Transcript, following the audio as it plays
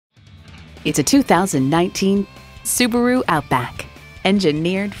It's a 2019 Subaru Outback,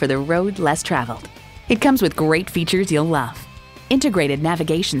 engineered for the road less traveled. It comes with great features you'll love. Integrated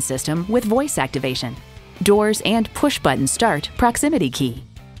navigation system with voice activation, doors and push-button start proximity key,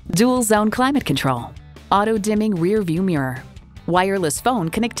 dual zone climate control, auto-dimming rear view mirror, wireless phone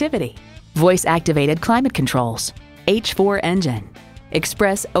connectivity, voice-activated climate controls, H4 engine,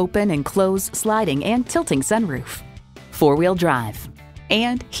 express open and close sliding and tilting sunroof, four-wheel drive,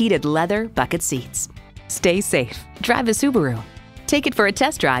 and heated leather bucket seats. Stay safe. Drive a Subaru. Take it for a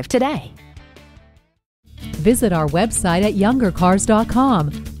test drive today. Visit our website at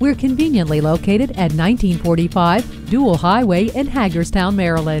youngercars.com. We're conveniently located at 1945 Dual Highway in Hagerstown,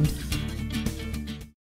 Maryland.